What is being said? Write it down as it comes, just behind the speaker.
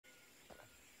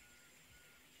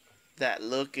That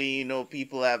look and you know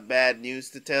people have bad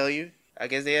news to tell you. I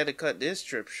guess they had to cut this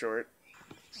trip short.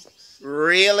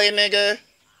 Really, nigga?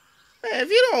 Man,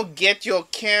 if you don't get your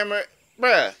camera,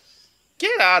 bruh,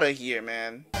 get out of here,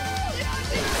 man.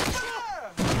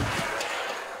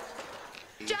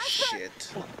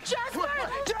 Shit. Jasper!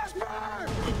 Jasper!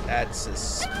 That's a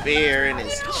spear in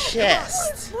his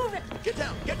chest. Get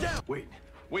down, get down!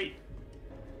 Wait.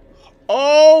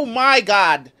 Oh my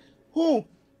god. Who?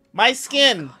 My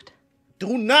skin.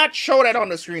 Do not show that on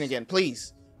the screen again,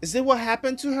 please. Is it what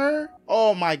happened to her?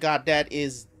 Oh my god, that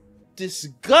is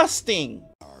disgusting.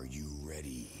 Are you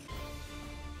ready?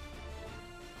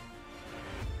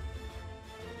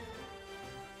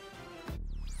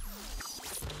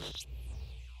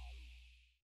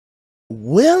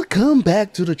 Welcome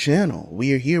back to the channel.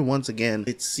 We are here once again.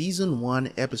 It's season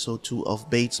 1 episode 2 of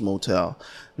Bates Motel.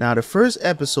 Now the first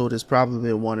episode is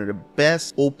probably one of the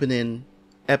best opening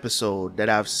episode that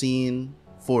I've seen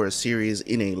for a series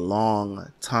in a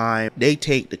long time. They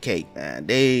take the cake, man.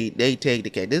 They take the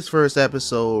cake. This first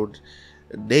episode,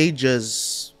 they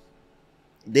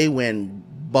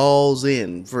went balls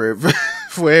in for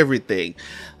for everything.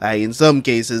 Like in some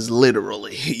cases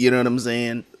literally, you know what I'm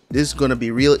saying? This is gonna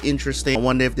be real interesting. I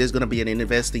wonder if there's gonna be an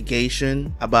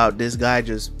investigation about this guy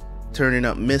just turning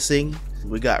up missing.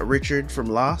 We got Richard from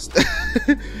Lost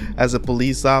as a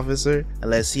police officer, and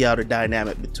let's see how the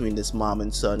dynamic between this mom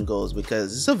and son goes,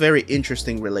 because it's a very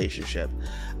interesting relationship.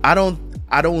 I don't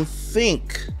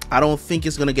think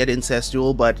it's gonna get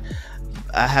incestual, but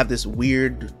I have this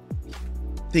weird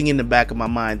thing in the back of my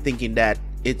mind thinking that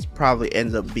it probably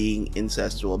ends up being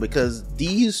incestual, because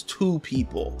these two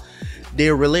people,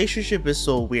 their relationship is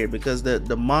so weird, because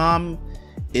the mom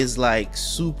is like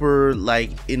super, like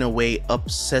in a way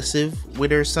obsessive with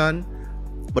her son,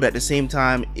 but at the same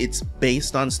time it's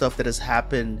based on stuff that has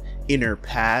happened in her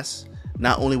past,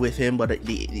 not only with him but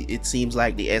it seems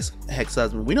like the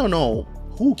ex-husband. We don't know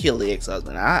who killed the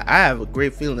ex-husband. I have a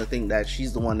great feeling to think that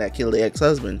she's the one that killed the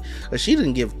ex-husband, because she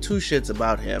didn't give two shits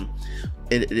about him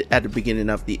at the beginning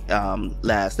of the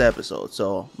last episode.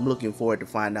 So I'm looking forward to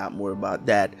find out more about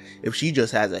that, if she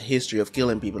just has a history of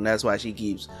killing people and that's why she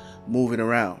keeps moving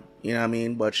around, you know what I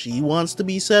mean? But she wants to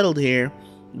be settled here,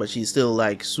 but she's still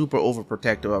like super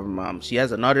overprotective of her mom. She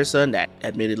has another son that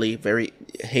admittedly very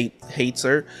hates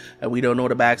her, and we don't know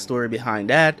the backstory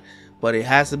behind that, but it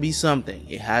has to be something.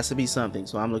 It has to be something.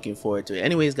 So I'm looking forward to it.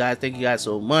 Anyways, guys, thank you guys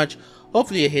so much.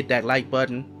 Hopefully you hit that like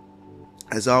button.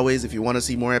 As always, if you want to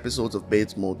see more episodes of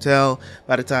Bates Motel,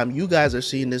 by the time you guys are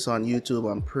seeing this on YouTube,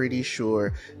 I'm pretty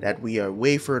sure that we are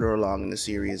way further along in the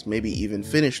series, maybe even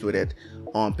finished with it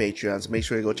on Patreon. So make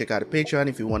sure you go check out the Patreon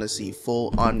if you want to see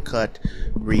full uncut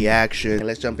reaction. And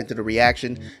let's jump into the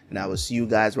reaction, and I will see you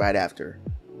guys right after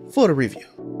for the review.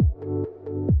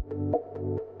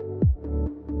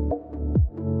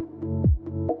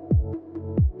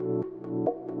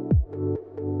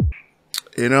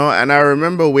 You know, and I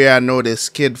remember where I know this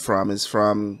kid from.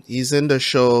 He's in the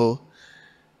show.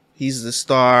 He's the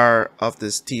star of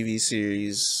this TV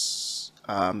series,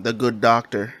 The Good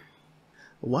Doctor.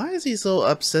 Why is he so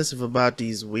obsessive about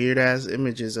these weird ass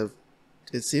images of,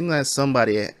 it seems like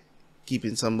somebody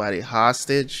keeping somebody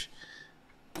hostage?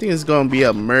 I think it's gonna be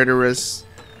a murderous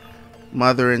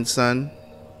mother and son.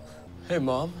 Hey,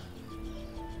 Mom.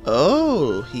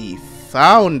 Oh, he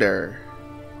found her.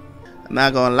 I'm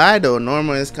not gonna lie though,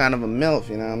 Norma is kind of a MILF,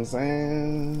 you know what I'm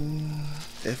saying?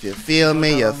 If you feel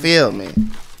me, you feel me.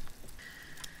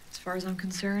 As far as I'm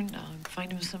concerned, I'll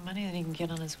find him some money and he can get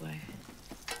on his way.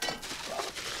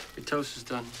 Your toast is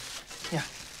done. Yeah,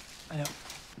 I know.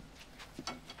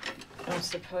 I don't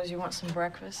suppose you want some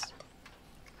breakfast?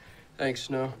 Thanks,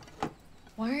 no.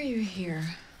 Why are you here?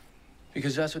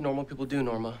 Because that's what normal people do,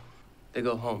 Norma. They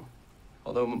go home.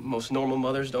 Although most normal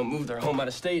mothers don't move their home out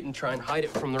of state and try and hide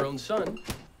it from their own son.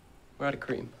 We're out of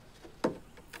cream.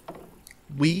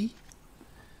 We?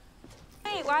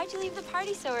 Hey, why'd you leave the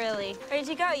party so early? Where'd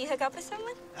you go? You hook up with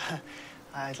someone?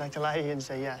 I'd like to lie to you and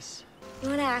say yes. You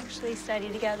want to actually study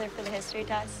together for the history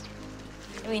test?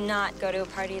 Can we not go to a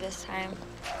party this time?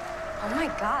 Oh my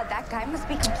God, that guy must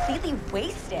be completely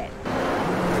wasted.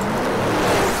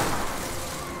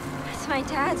 That's my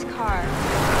dad's car.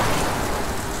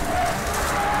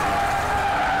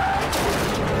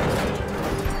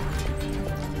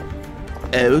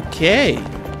 Okay,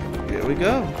 here we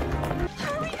go.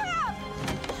 Hurry up!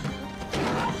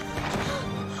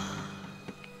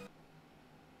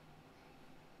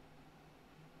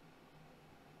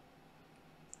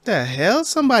 The hell?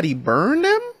 Somebody burned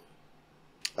him?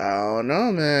 I don't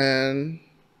know, man.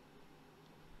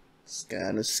 It's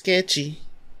kind of sketchy.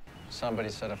 Somebody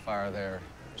set a fire there.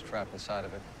 Was trapped inside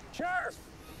of it. Sheriff!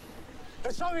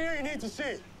 There's something here you need to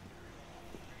see.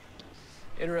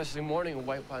 Interesting morning in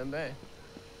White Pine Bay.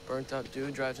 Burnt out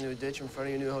dude drives into a ditch in front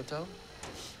of your new hotel.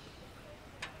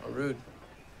 How rude.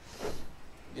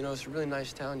 You know, it's a really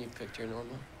nice town you picked here,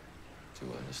 Norma.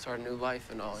 To start a new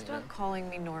life and all, you know? Stop calling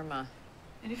me Norma.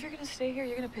 And if you're gonna stay here,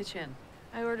 you're gonna pitch in.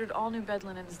 I ordered all new bed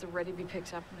linens. They're ready to be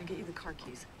picked up. I'm gonna get you the car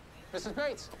keys. Mrs.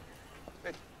 Bates. Hey,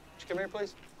 would you come here,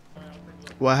 please?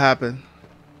 What happened?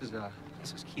 This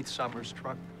is Keith Summers'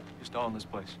 truck. Just all in this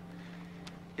place.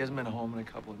 He hasn't been home in a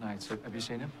couple of nights. Have you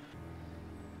seen him?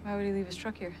 Why would he leave his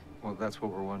truck here? Well, that's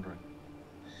what we're wondering.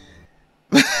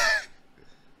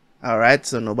 All right,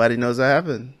 so nobody knows what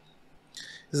happened.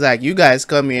 It's like you guys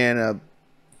come here and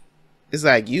it's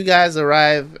like you guys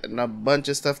arrive and a bunch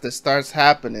of stuff that starts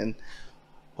happening.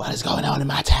 What is going on in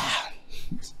my town?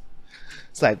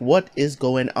 It's like, what is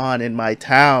going on in my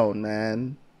town,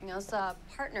 man? You know, it's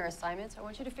partner assignments. I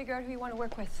want you to figure out who you want to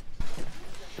work with.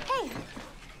 Hey,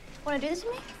 want to do this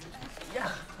with me?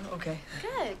 Yeah, okay.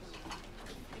 Good.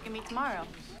 We can meet tomorrow.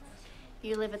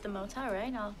 You live at the motel,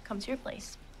 right? I'll come to your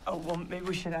place. Oh, well, maybe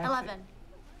we should actually... 11.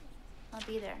 I'll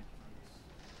be there.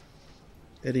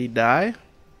 Did he die?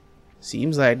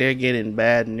 Seems like they're getting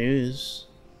bad news.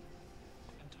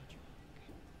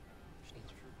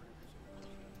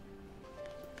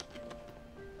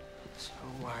 So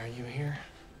why are you here?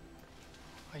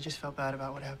 I just felt bad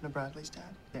about what happened to Bradley's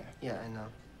dad. Yeah, I know.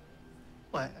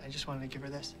 What? I just wanted to give her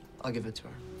this. I'll give it to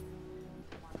her.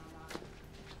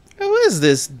 Who is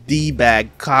this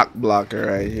D-bag cock blocker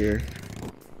right here?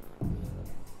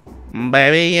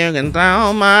 Baby, you can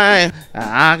tell me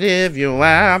I'll give you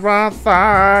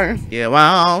everything. You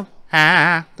won't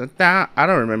have to die. I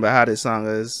don't remember how this song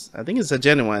is. I think it's a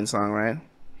Genuine song, right?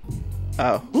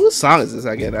 Oh, whose song is this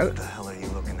again? What the hell are you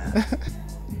looking at?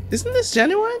 Isn't this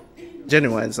Genuine?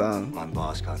 Genuine song. My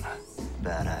boss got in a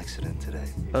bad accident today.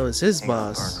 Oh, it's his He got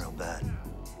boss. burned real bad.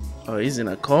 Oh, he's in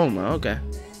a coma. Okay.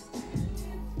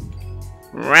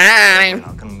 We're Right.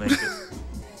 not gonna make it.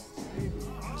 He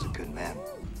was a good man.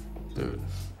 Dude,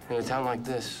 in a town like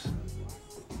this,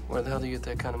 where the hell do you get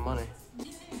that kind of money?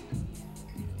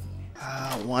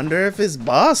 I wonder if his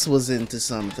boss was into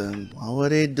something. What were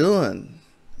they doing?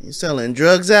 You selling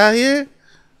drugs out here?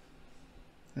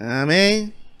 I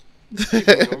mean,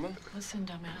 Norma? Listen,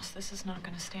 dumbass, this is not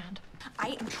gonna stand.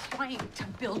 I am trying to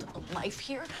build a life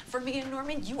here for me and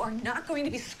Norman. You are not going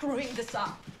to be screwing this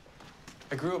up.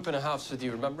 I grew up in a house with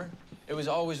you, remember? It was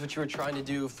always what you were trying to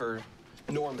do for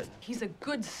Norman. He's a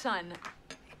good son.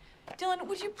 Dylan,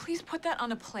 would you please put that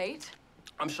on a plate?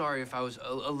 I'm sorry if I was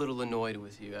a little annoyed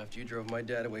with you after you drove my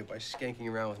dad away by skanking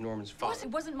around with Norman's father. It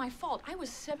wasn't my fault. I was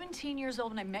 17 years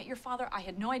old when I met your father. I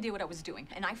had no idea what I was doing,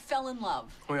 and I fell in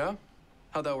love. Oh, yeah?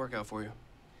 How'd that work out for you?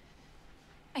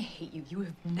 I hate you. You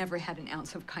have never had an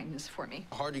ounce of kindness for me.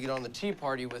 Hard to get on the tea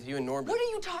party with you and Norman. What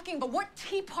are you talking about? What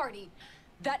tea party?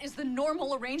 That is the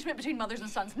normal arrangement between mothers and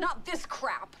sons, not this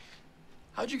crap.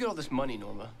 How'd you get all this money,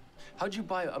 Norma? How'd you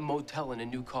buy a motel and a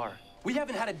new car? We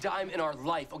haven't had a dime in our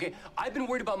life, okay? I've been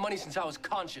worried about money since I was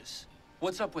conscious.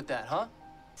 What's up with that, huh?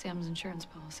 Sam's insurance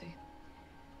policy.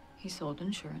 He sold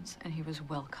insurance, and he was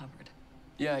well covered.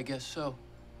 Yeah, I guess so.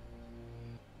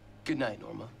 Good night,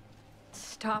 Norma.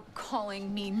 Stop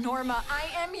calling me Norma. I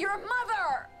am your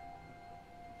mother!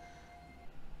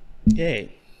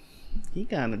 hey, he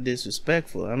kind of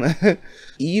disrespectful. I mean,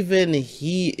 even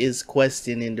he is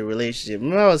questioning the relationship.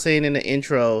 Remember I was saying in the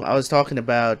intro, I was talking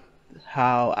about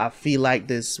how I feel like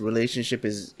this relationship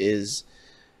is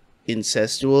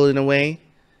incestual in a way.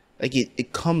 Like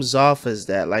it comes off as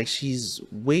that. Like she's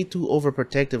way too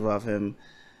overprotective of him.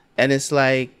 And it's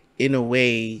like, in a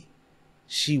way,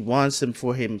 she wants him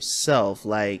for himself,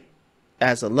 like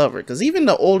as a lover. Because even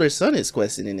the older son is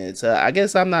questioning it. So I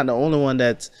guess I'm not the only one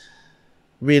that's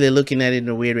really looking at it in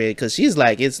a weird way. Because she's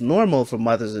like, it's normal for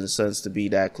mothers and sons to be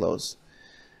that close.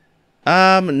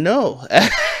 No.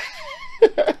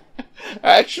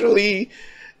 Actually,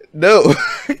 no.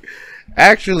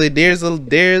 Actually, there's a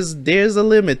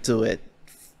limit to it.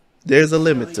 There's a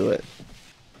limit to it.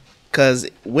 Cause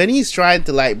when he's trying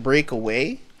to like break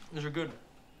away, Those are good.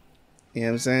 you know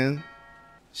what I'm saying?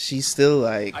 She's still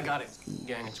like, I got it.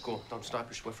 Gang, it's cool. Don't stop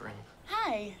your Swiffering.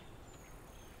 Hi.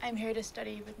 I'm here to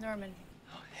study with Norman.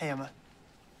 Hey, Emma.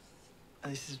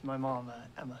 This is my mom,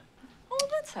 Emma. Oh,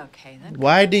 that's okay then.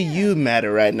 why do you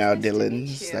matter right now, Dylan?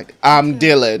 meet It's you. like, I'm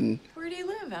Dylan. Where do you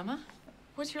live, Emma?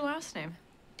 What's your last name?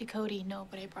 Decody, no,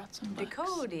 but I brought some books.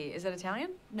 Decody. Is that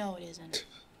Italian? No, it isn't.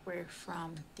 We're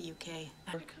from the UK.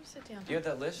 Come sit down. Do you have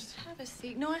that list? Have a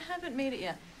seat. No, I haven't made it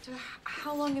yet. So,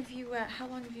 how long have you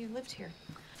lived here?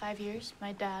 5 years.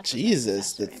 My dad. was a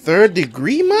Jesus, the professor in third Motel.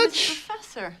 degree He was a much? professor.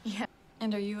 sir. Yeah.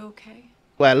 And are you okay?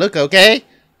 Well, look okay.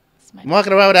 I'm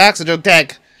walking around with an oxygen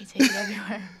tank. You take it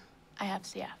everywhere. I have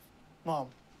CF. Mom.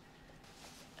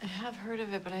 I have heard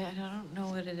of it, but I don't know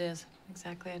what it is.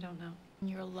 Exactly, I don't know.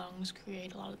 Your lungs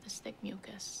create a lot of this thick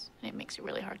mucus, and it makes it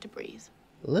really hard to breathe.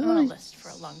 Really? I'm on a list for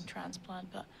a lung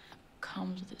transplant, but it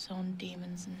comes with its own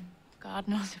demons, and God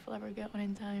knows if we'll ever get one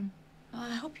in time. Well,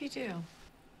 I hope you do.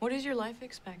 What is your life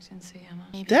expectancy, Emma?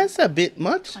 Maybe That's a bit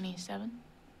much. 27.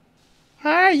 How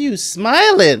are you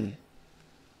smiling?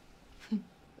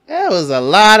 That was a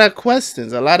lot of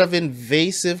questions, a lot of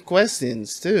invasive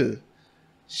questions too.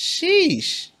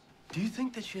 Sheesh. Do you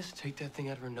think that she has to take that thing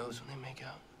out of her nose when they make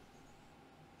out?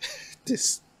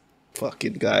 This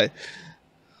fucking guy.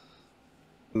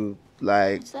 Who,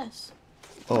 like, What's this?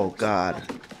 oh God.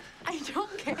 I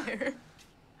don't care.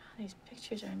 These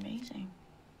pictures are amazing.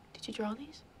 Did you draw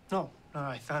these? No,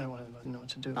 I found it one of them. I didn't know what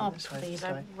to do with Oh, this. please.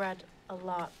 I've read a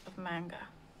lot of manga.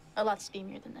 A lot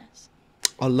steamier than this.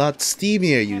 A lot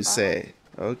steamier, you say.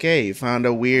 Okay, you found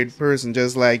a weird person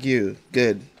just like you.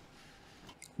 Good.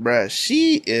 Bruh,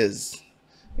 she is...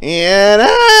 And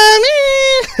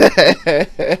I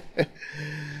mean...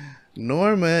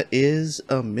 Norma is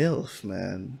a MILF,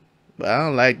 man. But I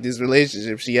don't like this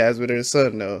relationship she has with her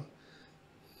son, though.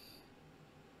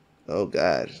 Oh,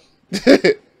 God.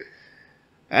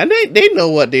 And they know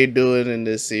what they're doing in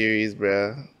this series,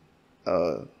 bruh.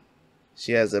 Oh,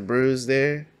 she has a bruise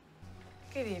there.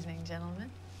 Good evening, gentlemen.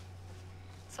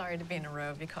 Sorry to be in a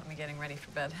robe. You caught me getting ready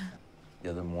for bed. The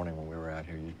other morning when we were out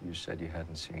here, you said you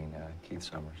hadn't seen Keith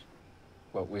Summers.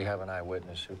 Well, we have an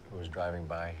eyewitness who was driving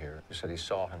by here. Who said he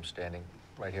saw him standing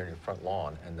right here in your front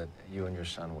lawn and that you and your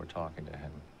son were talking to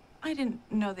him. I didn't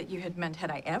know that you had meant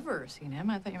had I ever seen him.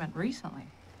 I thought you meant recently.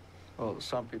 Well,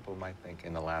 some people might think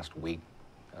in the last week,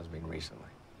 as being recently.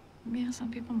 Yeah, some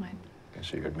people might. Okay,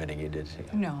 so you're admitting you did see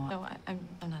him? No, I'm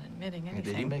not admitting anything.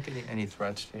 Did he make any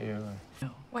threats to you? No.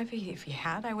 Well, if he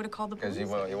had, I would have called the police.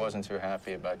 Because he wasn't too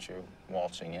happy about you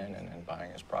waltzing in and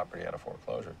buying his property out of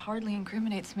foreclosure. Hardly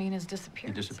incriminates me in his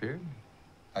disappearance. He disappeared?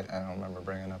 I don't remember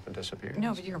bringing up a disappearance.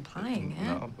 No, but you're implying it.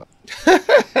 No,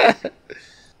 but...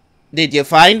 Did you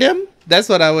find him? That's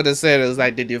what I would have said. It was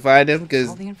like, did you find him? Because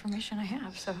all the information I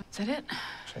have. So is that it?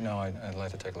 Actually, no, I'd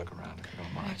like to take a look around if you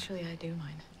don't mind. Actually, I do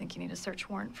mind. I think you need a search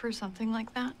warrant for something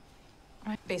like that.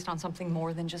 Right? Based on something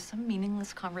more than just some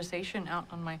meaningless conversation out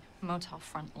on my motel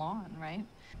front lawn, right?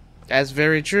 that's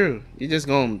very true. You just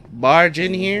gonna barge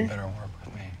in here? You better work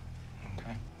with me,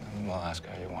 okay? And we'll ask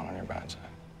how you want on your bad side.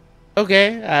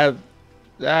 Okay, all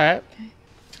right. Okay.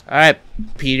 All right,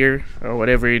 Peter, or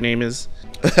whatever your name is.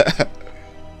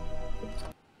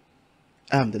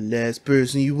 I'm the last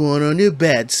person you want on your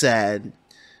bad side.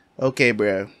 Okay,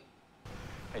 bro.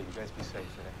 Hey, you guys be safe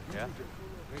today, yeah?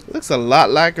 Looks a lot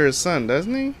like her son,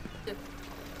 doesn't he?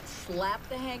 Slap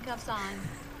the handcuffs on.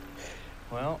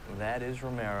 Well, that is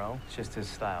Romero. It's just his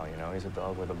style, you know? He's a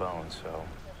dog with a bone, so...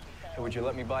 Hey, would you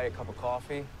let me buy you a cup of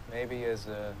coffee? Maybe as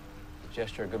a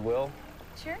gesture of goodwill?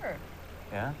 Sure.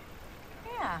 Yeah?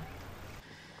 Yeah.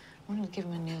 I wanted to give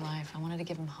him a new life. I wanted to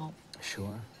give him hope.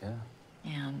 Sure, yeah.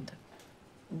 And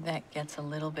that gets a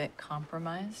little bit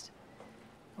compromised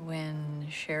when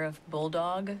Sheriff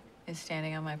Bulldog is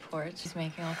standing on my porch. He's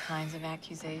making all kinds of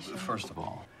accusations. First of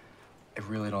all, I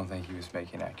really don't think he was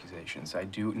making accusations. I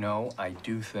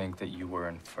do think that you were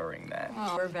inferring that.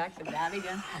 Oh, we're back to that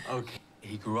again. Okay.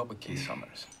 He grew up with Keith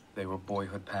Summers. They were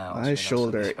boyhood pals. My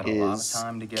shoulder so they spent a lot of is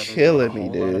time together, killing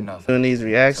doing me, a whole lot of dude. nothing. Doing these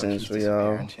reactions So for Keith's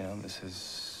y'all. disappearance, you know,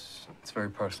 it's very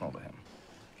personal to him.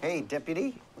 Hey,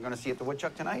 Deputy, we're gonna see you at the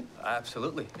Woodchuck tonight?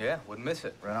 Absolutely, yeah, wouldn't miss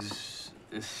it. Right on.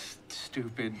 This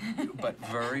stupid but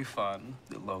very fun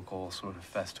local sort of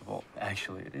festival.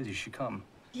 Actually, it is. You should come.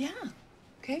 Yeah.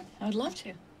 Okay. I would love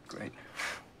to. Great.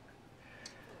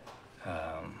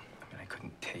 I mean, I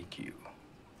couldn't take you,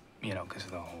 you know, because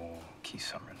of the whole Keith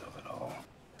Summers of it all.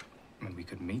 I mean, we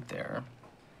could meet there,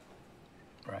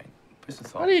 right? Just a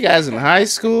thought. What are you guys in high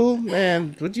school?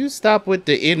 Man, would you stop with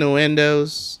the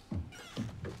innuendos?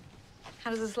 How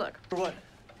does this look? For what?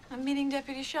 I'm meeting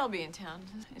Deputy Shelby in town.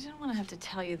 I didn't want to have to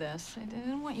tell you this. I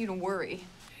didn't want you to worry.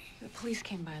 The police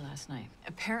came by last night.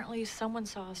 Apparently, someone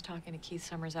saw us talking to Keith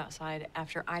Summers outside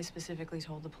after I specifically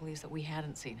told the police that we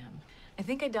hadn't seen him. I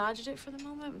think I dodged it for the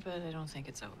moment, but I don't think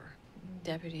it's over.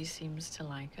 Deputy seems to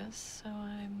like us, so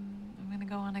I'm gonna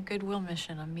go on a goodwill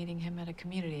mission. I'm meeting him at a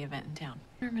community event in town.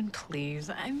 Norman, please.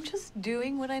 I'm just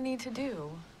doing what I need to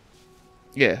do.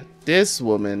 Yeah, this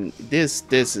woman, this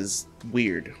is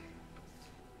weird.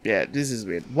 Yeah, this is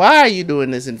weird. Why are you doing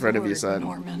this in front of your son?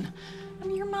 Norman,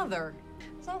 I'm your mother.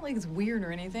 It's not like it's weird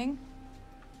or anything.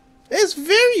 It's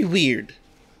very weird.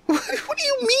 What do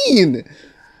you mean?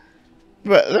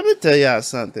 But let me tell y'all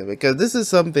something, because this is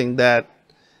something that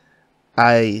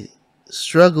I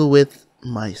struggle with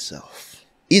myself.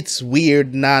 It's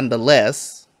weird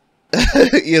nonetheless.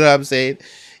 You know what I'm saying?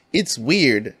 It's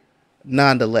weird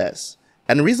nonetheless.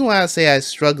 And the reason why I say I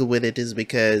struggle with it is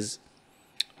because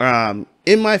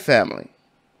in my family,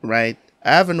 right,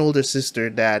 I have an older sister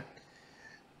that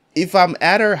if I'm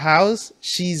at her house,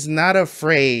 she's not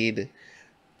afraid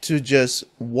to just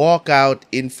walk out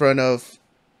in front of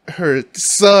her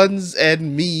sons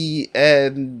and me,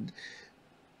 and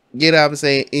you know what I'm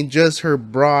saying, in just her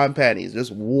bra and panties,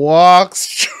 just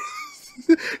walks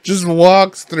just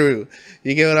walks through.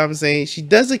 You get what I'm saying? She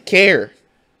doesn't care.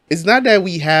 It's not that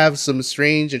we have some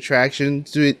strange attraction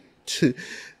to it,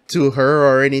 to her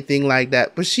or anything like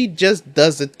that, but she just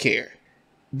doesn't care.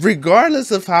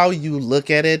 Regardless of how you look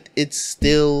at it, it's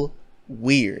still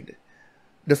weird.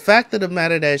 The fact of the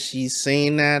matter that she's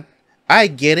saying that, I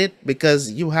get it,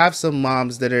 because you have some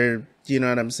moms that are, you know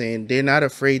what I'm saying, they're not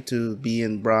afraid to be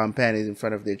in bra and panties in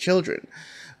front of their children,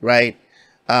 right?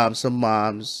 Some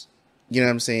moms, you know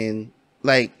what I'm saying,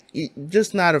 like,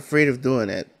 just not afraid of doing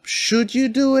it. Should you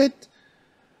do it?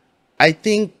 I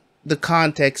think the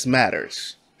context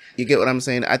matters. You get what I'm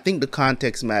saying? I think the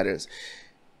context matters.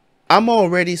 I'm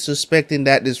already suspecting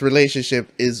that this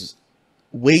relationship is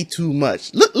way too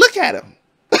much. Look at him.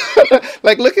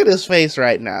 Like, look at his face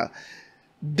right now.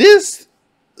 This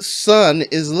son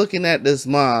is looking at this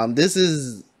mom. This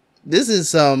is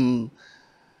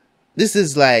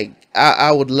like,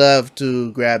 I would love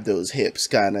to grab those hips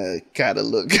kind of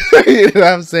look. You know what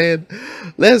I'm saying?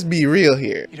 Let's be real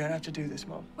here. You don't have to do this,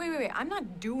 Mom. Wait. I'm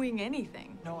not doing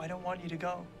anything. No, I don't want you to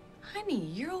go. Honey,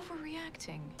 you're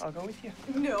overreacting. I'll go with you.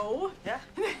 No. Yeah?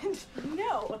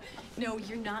 No,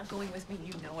 you're not going with me.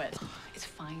 You know it. It's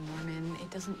fine, Norman. It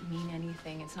doesn't mean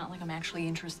anything. It's not like I'm actually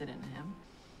interested in him.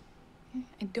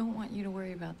 I don't want you to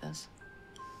worry about this.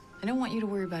 I don't want you to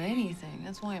worry about anything.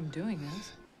 That's why I'm doing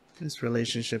this. This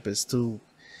relationship is too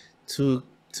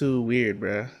weird,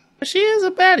 bruh. She is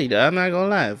a baddie, though. I'm not gonna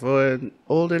lie. For an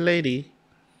older lady,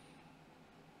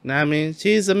 know what I mean,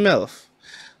 she's a MILF.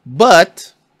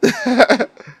 But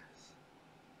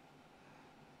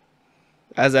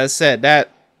as I said,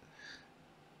 that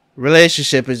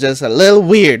relationship is just a little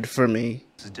weird for me.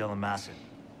 This is Dylan Massett.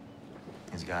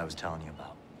 He's the guy I was telling you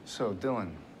about. So,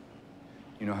 Dylan,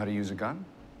 you know how to use a gun?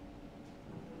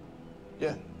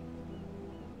 Yeah.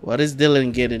 What is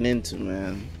Dylan getting into,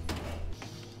 man?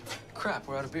 Crap,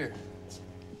 we're out of beer.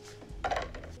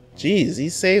 Jeez, he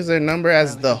saves their number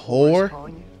as the whore.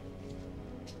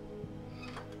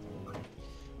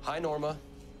 Hi, Norma.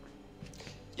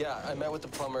 Yeah, I met with the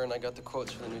plumber and I got the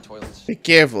quotes for the new toilets. Be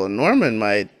careful, Norman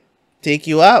might take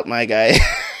you out, my guy.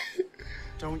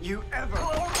 Don't you ever...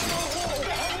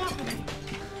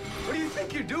 What do you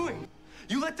think you're doing?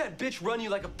 You let that bitch run you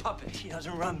like a puppet. She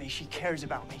doesn't run me. She cares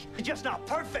about me. She's just not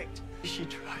perfect. She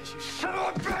tries, you son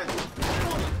of a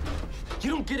bitch! You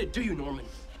don't get it, do you, Norman?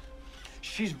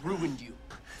 She's ruined you.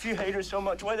 If you hate her so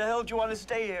much, why the hell do you want to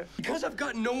stay here? Because I've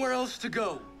got nowhere else to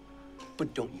go.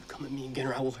 But don't you come at me again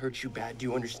or I will hurt you bad. Do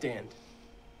you understand?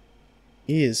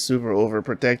 He is super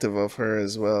overprotective of her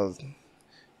as well.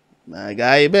 My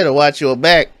guy, you better watch your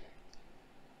back.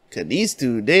 Cause these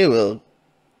two, they will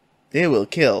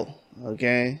kill.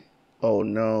 Okay? Oh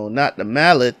no, not the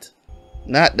mallet.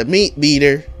 Not the meat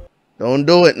beater. Don't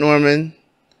do it, Norman.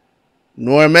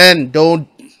 Norman, don't.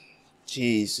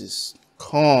 Jesus.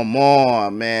 Come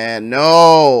on, man.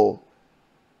 No.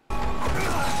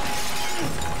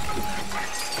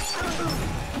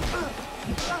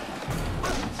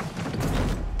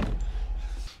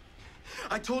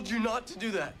 I told you not to do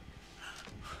that.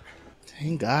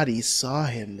 Thank God he saw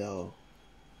him, though.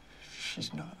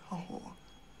 She's not a whore.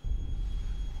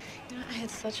 You know, I had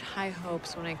such high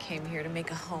hopes when I came here to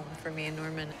make a home for me and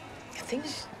Norman.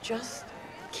 Things just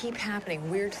keep happening,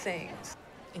 weird things.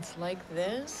 It's like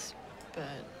this,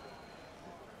 but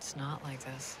it's not like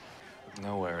this.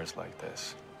 Nowhere is like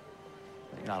this.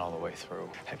 Not all the way through.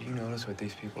 Have you noticed what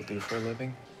these people do for a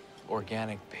living?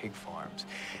 Organic pig farms.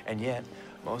 And yet,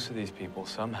 most of these people,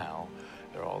 somehow,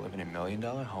 they're all living in $1 million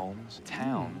homes.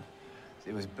 Town,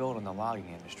 it was built in the logging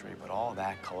industry, but all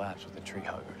that collapsed with the tree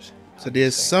huggers. So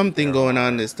there's something going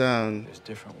on in this town. There's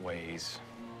different ways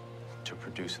to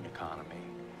produce an economy,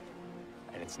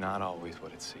 and it's not always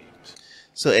what it seems.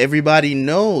 So everybody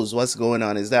knows what's going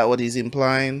on. Is that what he's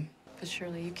implying? But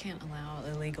surely you can't allow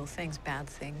illegal things, bad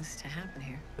things to happen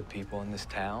here. The people in this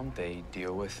town, they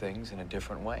deal with things in a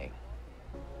different way.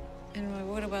 And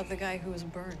what about the guy who was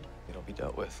burned? It'll be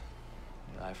dealt with.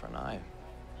 An eye for an eye.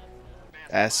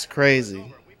 That's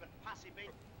crazy.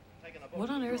 What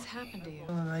on earth happened to you?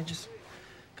 I just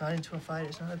got into a fight.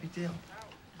 It's not a big deal.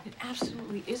 It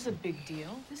absolutely is a big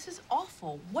deal. This is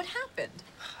awful. What happened?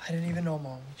 I didn't even know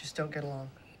Mom. We just don't get along.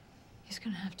 He's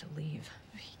gonna have to leave.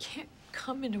 He can't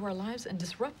come into our lives and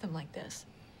disrupt them like this.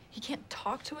 He can't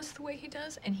talk to us the way he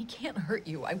does, and he can't hurt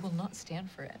you. I will not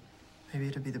stand for it. Maybe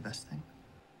it'll be the best thing.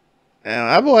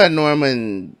 I boy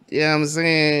Norman, you know what I'm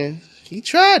saying? He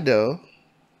tried though.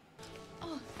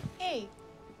 Oh, hey.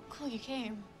 Cool you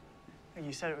came.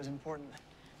 You said it was important.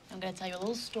 I'm gonna tell you a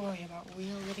little story about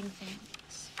real living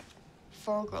things.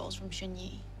 4 girls from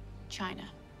Xinyi, China,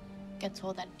 get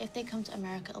told that if they come to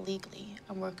America illegally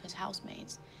and work as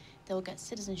housemaids, they will get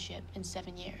citizenship in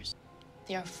 7 years.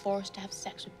 They are forced to have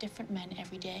sex with different men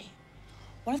every day.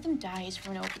 One of them dies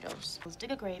from an overdose. Let's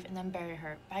dig a grave and then bury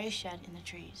her by a shed in the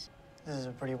trees. This is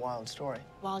a pretty wild story.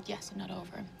 Wild, yes, and not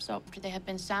over. So after they have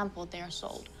been sampled, they are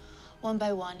sold, one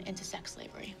by one, into sex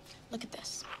slavery. Look at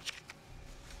this.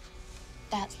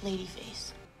 That's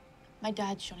Ladyface. My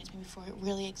dad showed it to me before it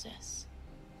really exists.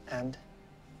 And?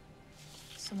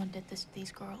 Someone did this to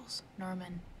these girls,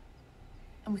 Norman.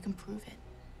 And we can prove it.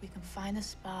 We can find the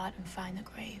spot and find the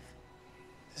grave.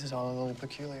 This is all a little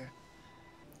peculiar.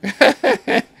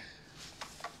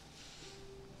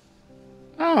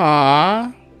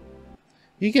 Aww.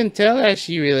 You can tell that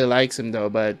she really likes him though,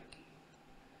 but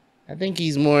I think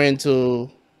he's more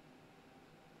into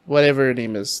whatever her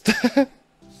name is.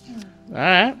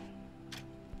 Alright.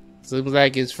 Seems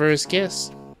like his first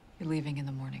kiss. You're leaving in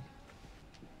the morning.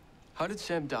 How did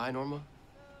Sam die, Norma?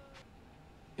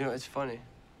 You know, it's funny.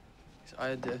 'Cause I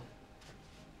had to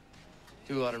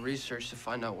do a lot of research to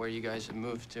find out where you guys had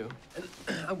moved to.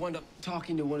 And I wound up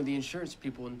talking to one of the insurance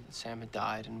people, and Sam had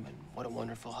died, and what a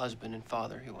wonderful husband and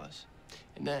father he was.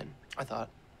 And then I thought,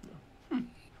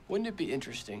 wouldn't it be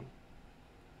interesting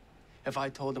if I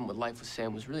told him what life with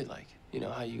Sam was really like? You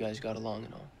know, how you guys got along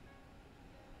and all.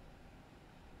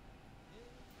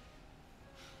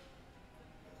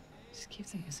 Just keep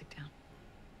the music down.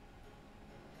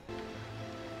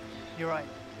 You're right.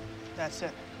 That's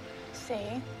it.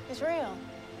 See? It's real.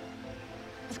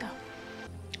 Let's go.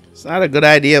 It's not a good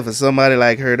idea for somebody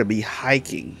like her to be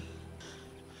hiking.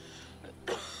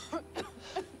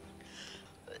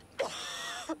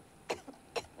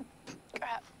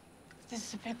 Crap. This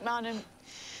is a big mountain.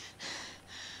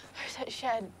 There's that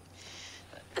shed.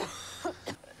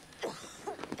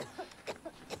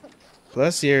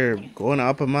 Plus, you're going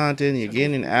up a mountain, you're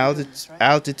getting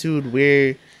altitude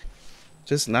where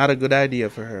just not a good idea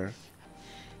for her.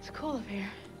 It's cool up here.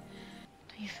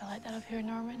 Do you feel like that up here,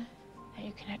 Norman? That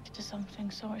you're connected to something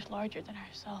so much larger than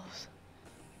ourselves?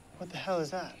 What the hell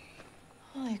is that?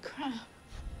 Holy crap.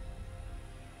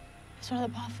 It's one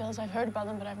of the potholes. I've heard about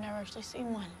them, but I've never actually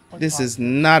seen one. This is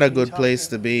not a good place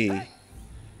to be.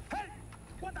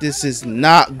 This is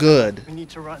not good. We need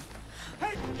to run.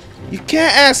 You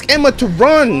can't ask Emma to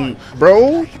run,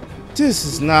 bro. This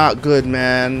is not good,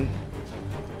 man.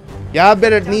 Y'all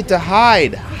better need to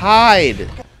hide. Hide.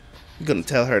 You gonna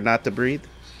tell her not to breathe?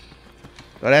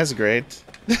 Oh, that's great.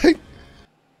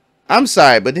 I'm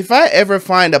sorry, but if I ever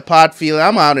find a pot field,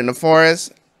 I'm out in the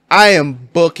forest, I am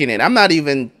booking it. I'm not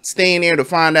even staying here to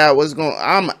find out what's going on.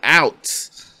 I'm out.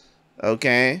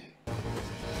 Okay?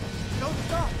 Don't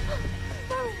stop.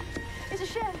 Sorry. It's a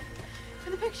shed. For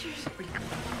the pictures.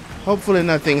 Hopefully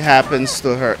nothing happens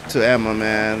to her, to Emma,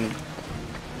 man.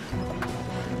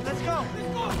 Let's go.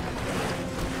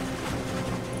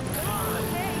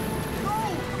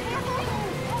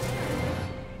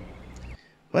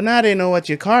 But now they know what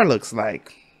your car looks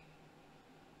like.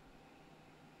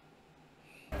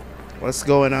 What's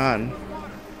going on?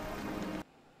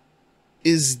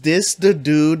 Is this the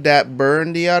dude that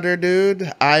burned the other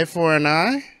dude? Eye for an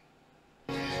eye?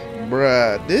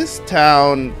 Bruh, this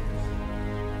town...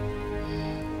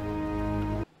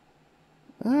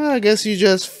 I guess you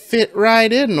just fit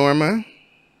right in, Norma.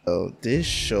 Oh, this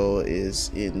show is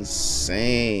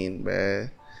insane, bruh.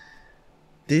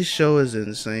 This show is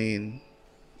insane.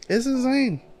 It's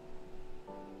insane.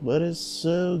 But it's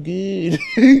so good.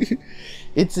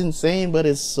 It's insane, but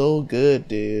it's so good,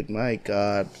 dude. My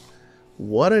God.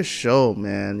 What a show,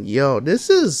 man. Yo, this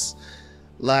is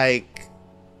like...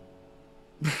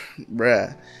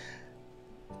 bruh.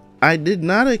 I did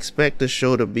not expect the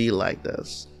show to be like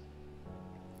this.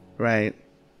 Right?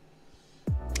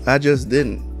 I just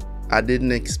didn't. I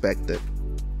didn't expect it.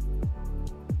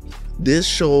 This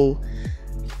show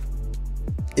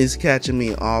is catching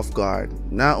me off guard.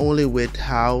 Not only with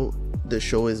how the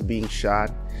show is being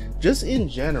shot, just in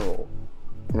general,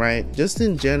 right? Just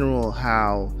in general,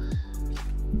 how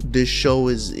this show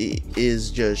is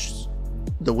just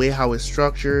the way how it's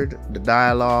structured, the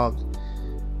dialogue,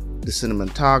 the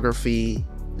cinematography,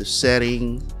 the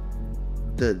setting,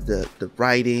 the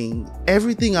writing,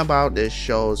 everything about this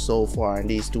show so far in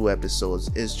these 2 episodes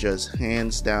is just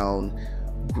hands down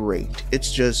great.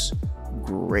 It's just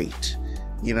great,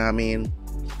 you know what I mean?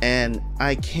 And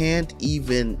I can't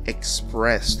even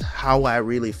express how I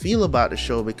really feel about the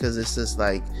show, because it's just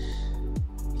like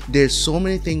there's so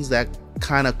many things that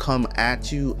kind of come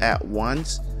at you at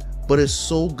once, but it's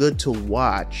so good to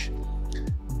watch.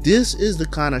 This is the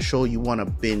kind of show you want to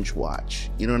binge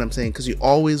watch, you know what I'm saying? Because you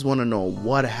always want to know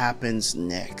what happens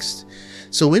next.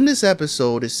 So in this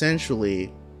episode,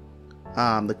 essentially,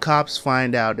 the cops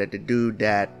find out that the dude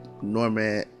that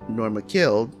Norma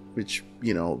killed, which,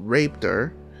 you know, raped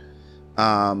her,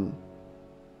 that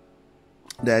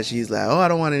she's like, oh, I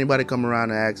don't want anybody come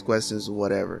around and ask questions or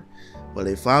whatever. Well,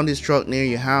 they found his truck near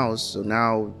your house, so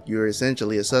now you're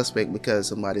essentially a suspect because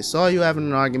somebody saw you having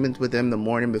an argument with him the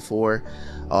morning before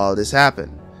all this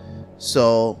happened.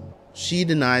 So she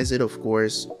denies it, of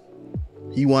course.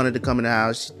 He wanted to come in the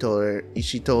house.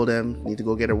 She told him need to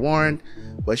go get a warrant,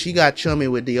 but she got chummy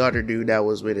with the other dude that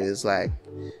was with her. It's like,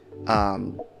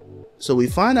 so we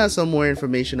find out some more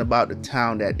information about the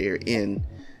town that they're in.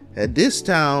 At this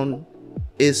town,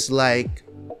 it's like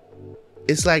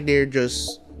they're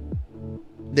just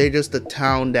a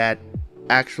town that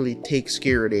actually takes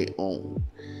care of their own,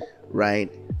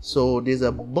 right? So there's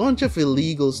a bunch of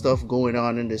illegal stuff going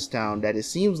on in this town that it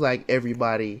seems like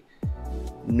everybody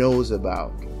knows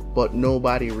about, but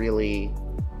nobody really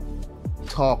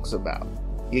talks about.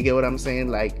 You get what I'm saying?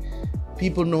 Like,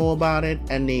 people know about it,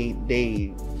 and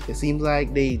it seems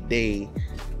like they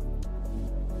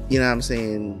you know what I'm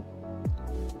saying,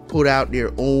 put out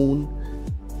their own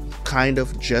kind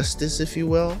of justice, if you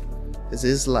will.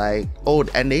 It's like, oh,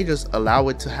 and they just allow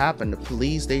it to happen. The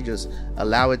police, they just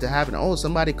allow it to happen. Oh,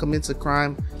 somebody commits a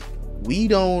crime, we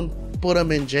don't put them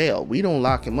in jail, we don't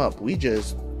lock him up, we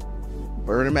just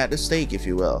burn him at the stake, if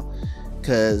you will.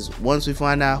 Because once we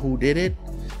find out who did it,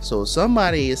 so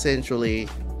somebody essentially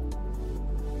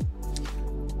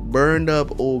burned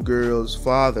up old girl's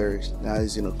father. Now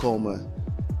he's in a coma.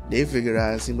 They figured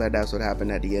out, it seems like that's what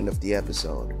happened at the end of the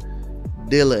episode.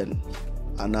 Dylan,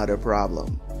 another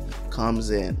problem,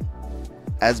 comes in.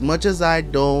 As much as I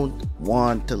don't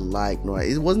want to like Norma,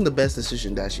 it wasn't the best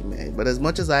decision that she made, but as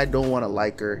much as I don't want to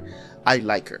like her, I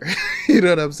like her. You know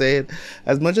what I'm saying?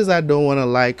 As much as I don't want to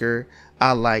like her,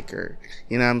 I like her.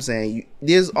 You know what I'm saying?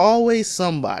 There's always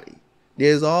somebody.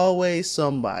 There's always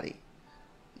somebody.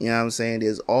 You know what I'm saying?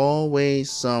 There's always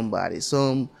somebody,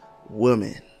 some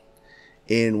woman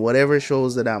in whatever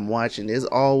shows that I'm watching. There's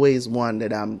always one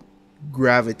that I'm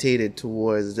gravitated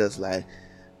towards, just like,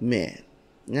 man,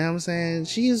 you know what I'm saying?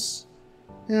 She's,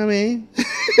 you know what I mean?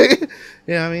 You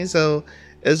know what I mean? So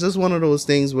it's just one of those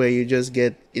things where you just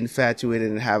get infatuated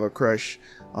and have a crush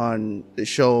on the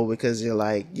show, because you're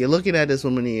like, you're looking at this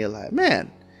woman and you're like,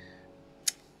 man,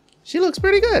 she looks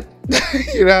pretty good.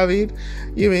 You know what I mean?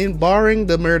 You mean, barring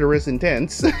the murderous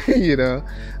intents, you know.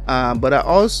 But I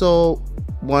also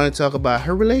want to talk about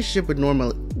her relationship with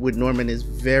Norman is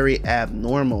very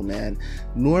abnormal, man.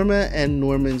 Norma and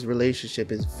Norman's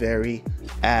relationship is very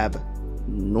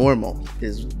abnormal.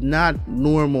 It's not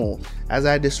normal. As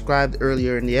I described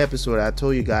earlier in the episode, I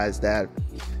told you guys that,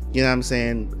 you know what I'm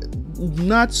saying,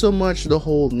 not so much the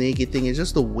whole naked thing, it's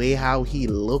just the way how he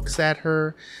looks at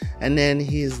her, and then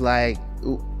he's like,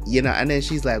 you know, and then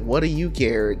she's like, what do you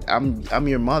care, I'm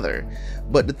your mother.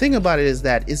 But the thing about it is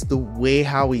that it's the way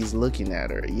how he's looking at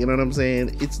her, you know what I'm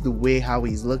saying? It's the way how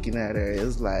he's looking at her.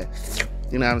 It's like,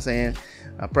 you know what I'm saying,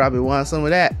 I probably want some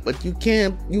of that, but you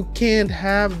can't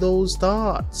have those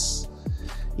thoughts,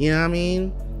 you know what I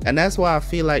mean? And that's why I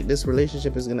feel like this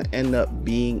relationship is going to end up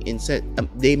being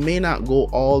they may not go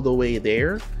all the way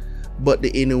there, but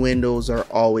the innuendos are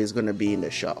always going to be in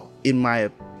the show, in my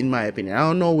opinion. I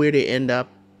don't know where they end up.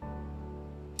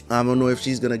 I don't know if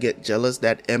she's going to get jealous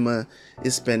that Emma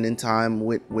is spending time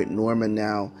with Norma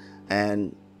now,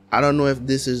 and I don't know if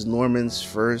this is Norman's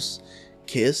first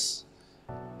kiss,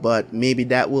 but maybe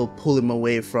that will pull him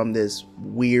away from this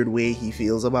weird way he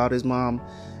feels about his mom.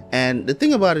 And the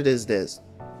thing about it is this: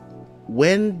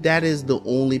 when that is the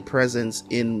only presence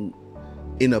in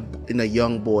a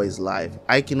young boy's life,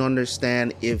 I can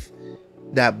understand if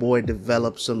that boy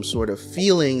develops some sort of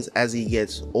feelings as he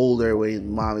gets older, when his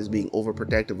mom is being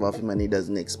overprotective of him and he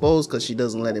doesn't expose because she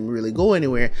doesn't let him really go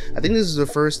anywhere. I think this is the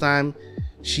first time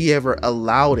she ever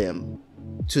allowed him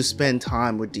to spend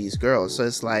time with these girls. So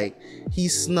it's like he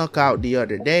snuck out the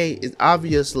other day. It's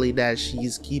obviously that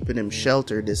she's keeping him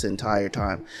sheltered this entire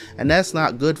time, and that's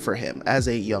not good for him as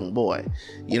a young boy.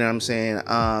 You know what I'm saying?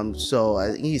 So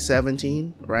I think he's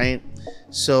 17, right?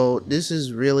 So this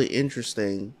is really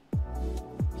interesting.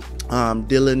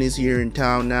 Dylan is here in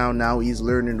town now he's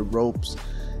learning the ropes.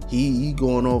 He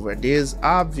going over. There's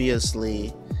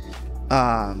obviously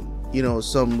you know,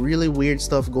 some really weird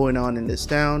stuff going on in this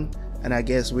town, and I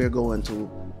guess we're going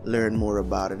to learn more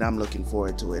about it. I'm looking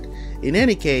forward to it. In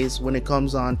any case, when it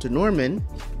comes on to Norman,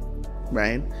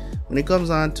 right, when it comes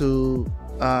on to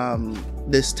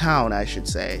this town, I should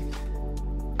say,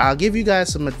 I'll give you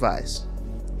guys some advice.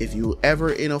 If you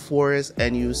ever in a forest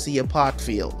and you see a pot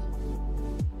field,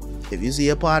 if you see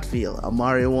a pot field, a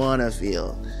marijuana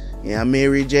field, yeah,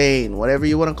 Mary Jane, whatever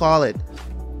you want to call it,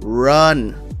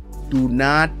 run. Do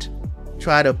not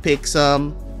try to pick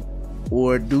some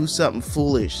or do something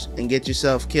foolish and get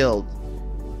yourself killed.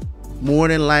 More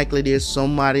than likely there's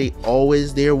somebody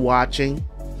always there watching.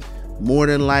 More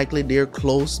than likely they're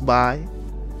close by.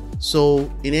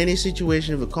 So in any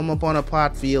situation, if you come upon a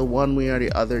pot field one way or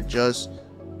the other, just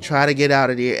try to get out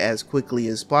of there as quickly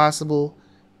as possible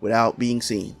without being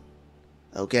seen.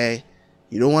 Okay?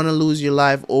 You don't want to lose your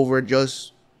life over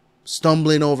just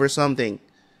stumbling over something.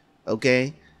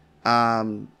 Okay?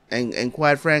 And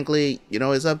quite frankly, you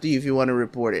know, it's up to you if you want to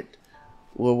report it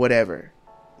or whatever.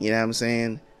 You know what I'm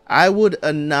saying? I would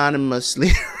anonymously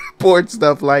report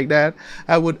stuff like that.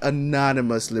 I would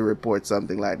anonymously report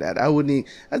something like that. I wouldn't.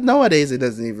 Nowadays, it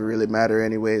doesn't even really matter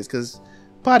anyways, because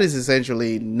pot is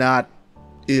essentially not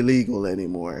illegal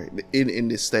anymore in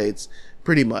the States,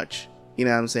 pretty much. You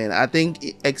know what I'm saying? I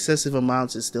think excessive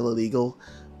amounts is still illegal,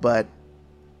 but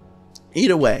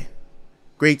either way,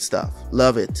 great stuff.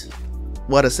 Love it.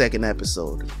 What a second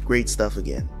episode. Great stuff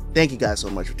again. Thank you guys so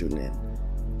much for tuning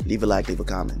in. Leave a like, leave a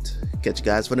comment. Catch you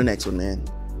guys for the next one, man.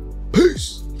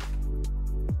 Peace.